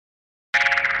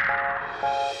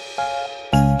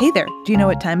Hey there, do you know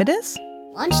what time it is?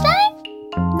 Lunchtime?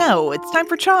 No, it's time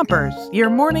for Chompers, your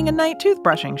morning and night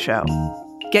toothbrushing show.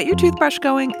 Get your toothbrush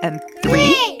going and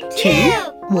 3, 2,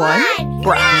 1,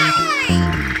 brush!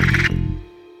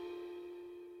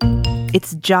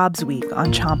 It's Jobs Week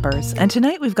on Chompers, and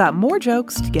tonight we've got more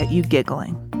jokes to get you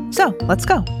giggling. So, let's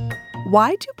go.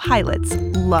 Why do pilots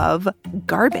love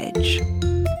garbage?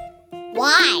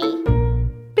 Why?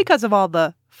 Because of all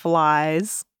the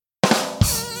flies.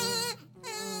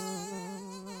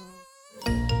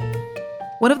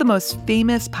 One of the most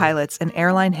famous pilots in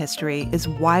airline history is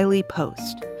Wiley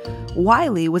Post.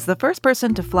 Wiley was the first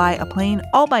person to fly a plane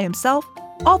all by himself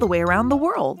all the way around the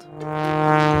world.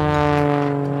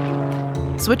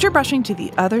 Switch your brushing to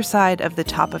the other side of the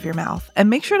top of your mouth and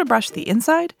make sure to brush the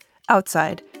inside,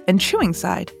 outside, and chewing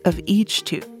side of each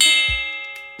tooth.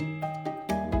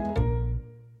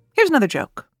 Here's another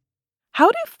joke. How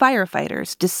do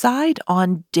firefighters decide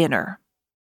on dinner?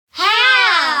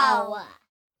 How?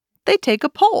 They take a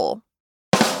poll.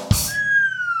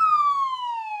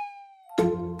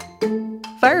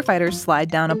 Firefighters slide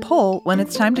down a pole when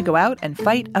it's time to go out and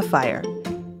fight a fire.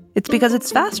 It's because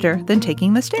it's faster than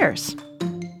taking the stairs.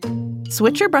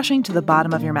 Switch your brushing to the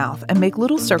bottom of your mouth and make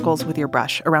little circles with your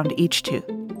brush around each tooth.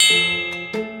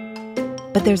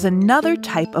 But there's another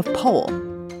type of poll.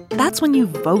 That's when you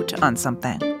vote on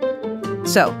something.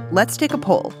 So let's take a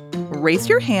poll. Raise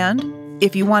your hand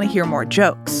if you want to hear more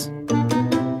jokes.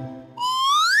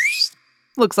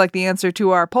 Looks like the answer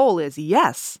to our poll is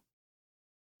yes.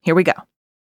 Here we go.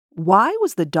 Why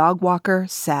was the dog walker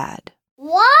sad?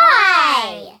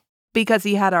 Why? Because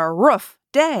he had a rough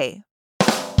day.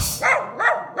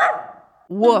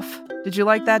 Woof. Did you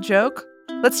like that joke?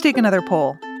 Let's take another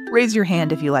poll. Raise your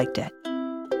hand if you liked it.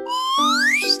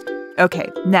 Okay,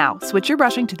 now switch your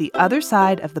brushing to the other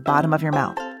side of the bottom of your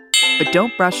mouth. But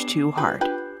don't brush too hard.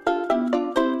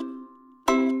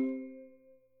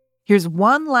 Here's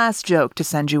one last joke to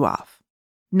send you off.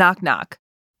 Knock, knock.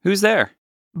 Who's there?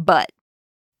 Butt.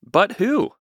 But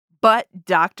who? Butt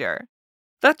doctor.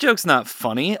 That joke's not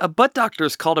funny. A butt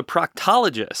doctor's called a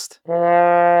proctologist.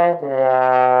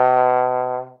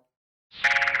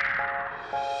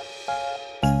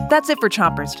 That's it for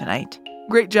Chompers tonight.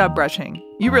 Great job brushing.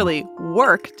 You really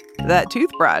worked that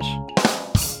toothbrush.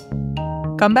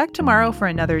 Come back tomorrow for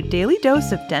another daily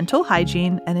dose of dental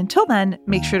hygiene, and until then,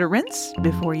 make sure to rinse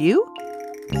before you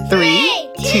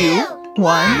 3, 2,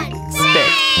 1,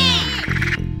 spit.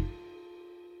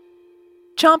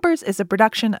 Chompers is a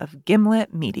production of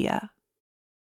Gimlet Media.